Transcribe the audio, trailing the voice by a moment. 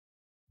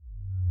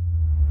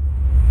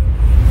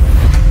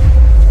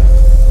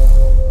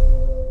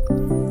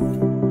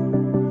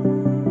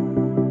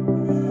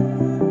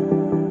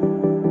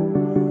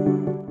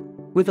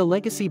With a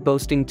legacy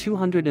boasting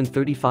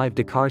 235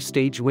 Dakar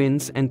stage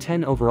wins and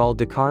 10 overall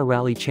Dakar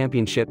Rally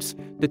Championships,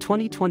 the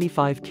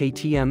 2025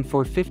 KTM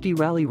 450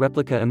 Rally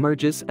Replica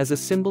emerges as a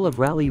symbol of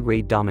rally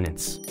raid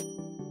dominance.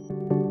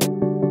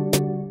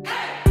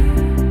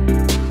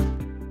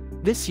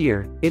 This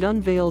year, it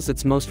unveils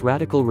its most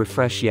radical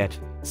refresh yet,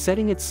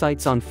 setting its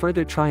sights on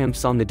further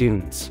triumphs on the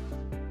dunes.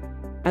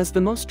 As the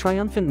most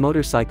triumphant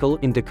motorcycle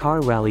in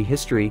Dakar Rally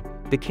history,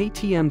 the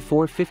KTM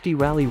 450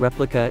 Rally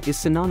Replica is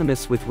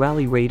synonymous with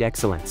rally raid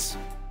excellence.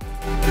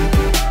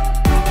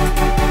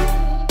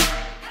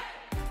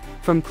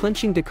 From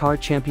clinching Dakar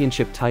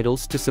Championship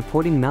titles to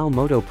supporting Malle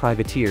Moto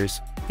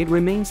privateers, it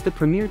remains the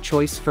premier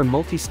choice for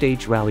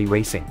multi-stage rally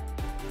racing.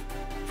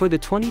 For the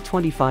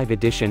 2025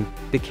 edition,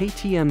 the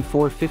KTM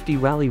 450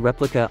 Rally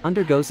Replica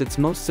undergoes its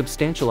most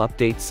substantial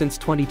update since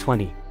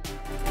 2020.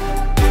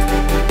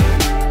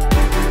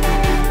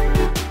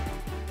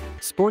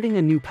 Sporting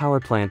a new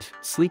powerplant,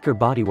 sleeker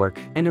bodywork,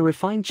 and a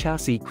refined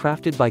chassis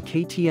crafted by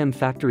KTM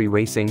Factory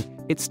Racing,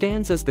 it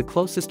stands as the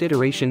closest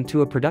iteration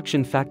to a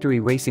production factory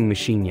racing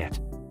machine yet.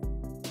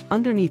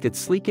 Underneath its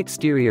sleek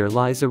exterior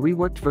lies a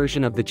reworked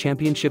version of the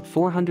Championship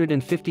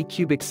 450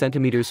 cubic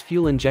centimeters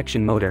fuel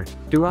injection motor,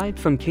 derived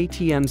from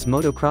KTM's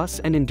motocross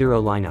and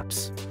enduro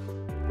lineups.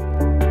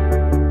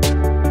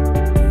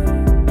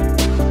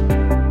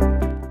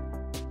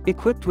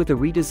 Equipped with a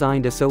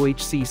redesigned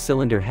SOHC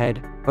cylinder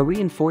head, a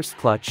reinforced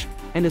clutch,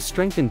 and a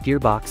strengthened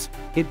gearbox,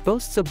 it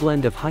boasts a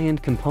blend of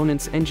high-end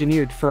components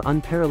engineered for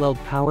unparalleled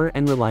power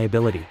and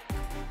reliability.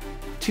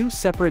 Two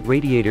separate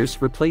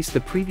radiators replace the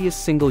previous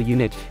single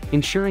unit,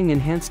 ensuring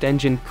enhanced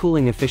engine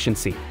cooling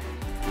efficiency.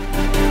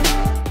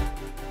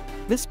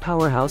 This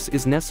powerhouse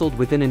is nestled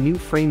within a new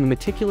frame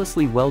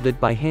meticulously welded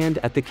by hand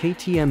at the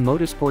KTM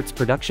Motorsports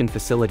production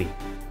facility.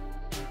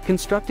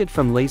 Constructed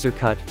from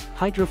laser-cut,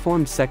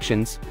 hydroformed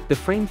sections, the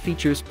frame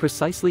features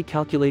precisely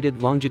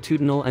calculated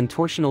longitudinal and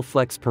torsional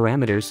flex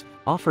parameters,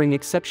 offering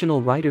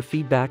exceptional rider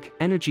feedback,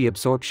 energy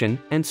absorption,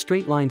 and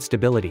straight-line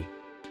stability.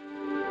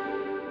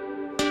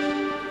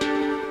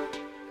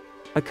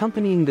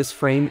 Accompanying this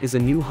frame is a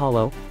new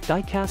hollow,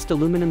 die-cast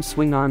aluminum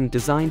swing arm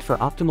designed for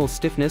optimal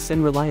stiffness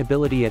and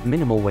reliability at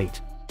minimal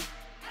weight.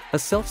 A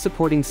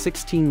self-supporting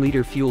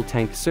 16-liter fuel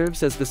tank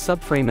serves as the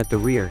subframe at the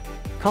rear,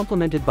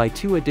 complemented by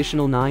two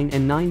additional 9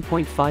 and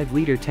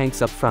 9.5-liter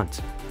tanks up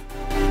front.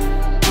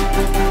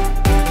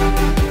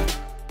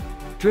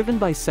 Driven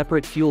by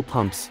separate fuel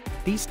pumps,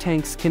 these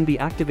tanks can be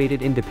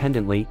activated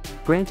independently,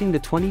 granting the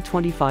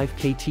 2025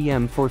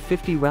 KTM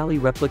 450 Rally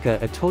Replica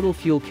a total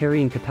fuel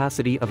carrying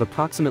capacity of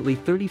approximately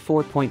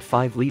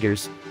 34.5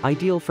 liters,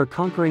 ideal for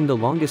conquering the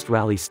longest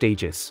rally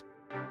stages.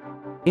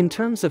 In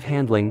terms of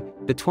handling,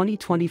 the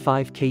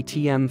 2025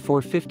 KTM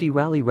 450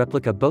 Rally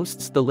Replica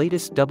boasts the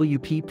latest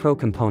WP Pro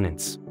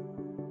components.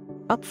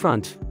 Up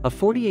front, a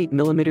 48mm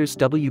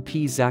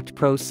WP Zact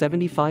Pro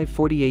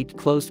 7548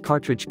 closed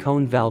cartridge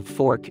cone valve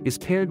fork is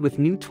paired with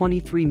new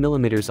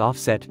 23mm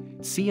offset,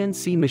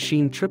 CNC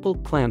machine triple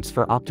clamps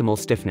for optimal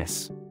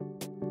stiffness.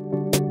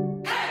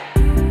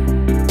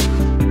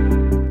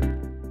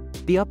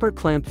 The upper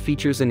clamp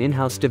features an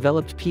in-house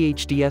developed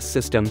PHDS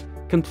system,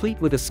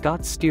 complete with a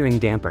Scott's steering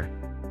damper.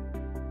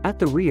 At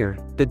the rear,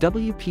 the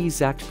WP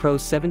Zact Pro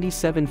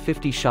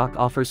 7750 shock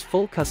offers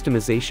full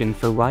customization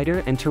for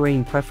rider and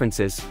terrain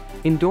preferences,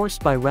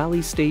 endorsed by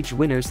rally stage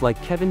winners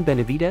like Kevin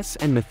Benavides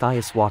and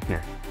Matthias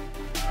Wagner.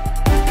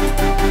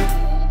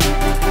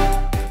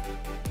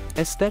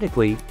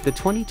 Aesthetically, the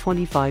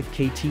 2025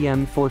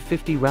 KTM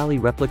 450 Rally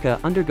Replica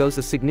undergoes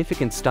a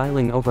significant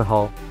styling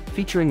overhaul,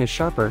 featuring a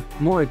sharper,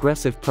 more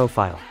aggressive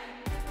profile.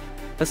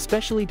 A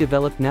specially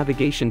developed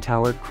navigation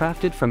tower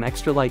crafted from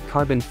extra-light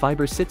carbon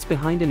fiber sits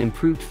behind an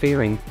improved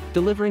fairing,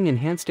 delivering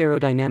enhanced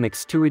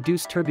aerodynamics to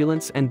reduce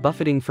turbulence and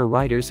buffeting for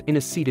riders in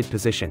a seated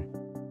position.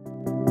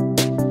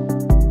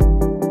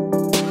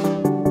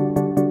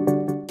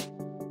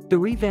 The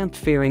revamped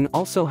fairing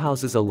also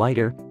houses a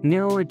lighter,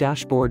 narrower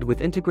dashboard with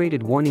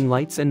integrated warning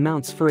lights and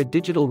mounts for a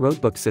digital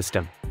roadbook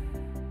system.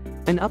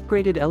 An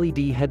upgraded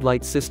LED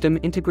headlight system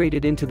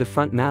integrated into the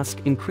front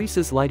mast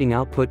increases lighting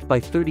output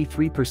by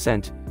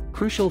 33%,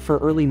 crucial for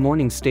early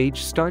morning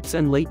stage starts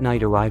and late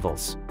night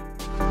arrivals.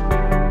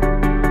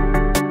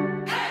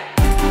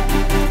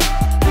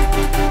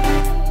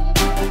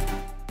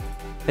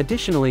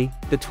 Additionally,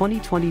 the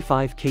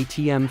 2025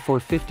 KTM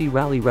 450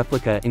 Rally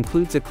Replica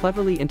includes a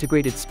cleverly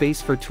integrated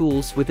space for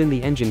tools within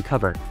the engine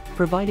cover,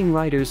 providing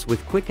riders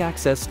with quick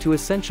access to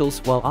essentials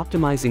while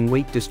optimizing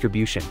weight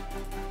distribution.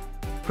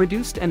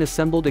 Produced and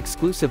assembled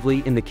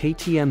exclusively in the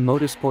KTM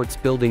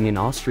Motorsports building in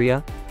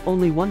Austria,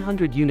 only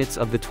 100 units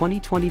of the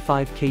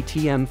 2025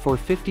 KTM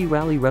 450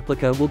 Rally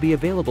Replica will be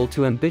available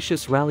to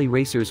ambitious rally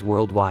racers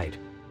worldwide.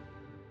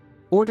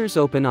 Orders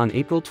open on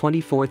April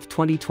 24,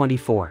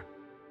 2024.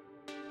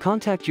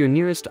 Contact your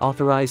nearest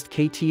authorized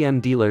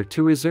KTM dealer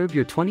to reserve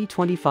your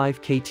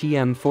 2025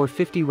 KTM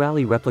 450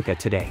 Rally Replica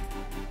today.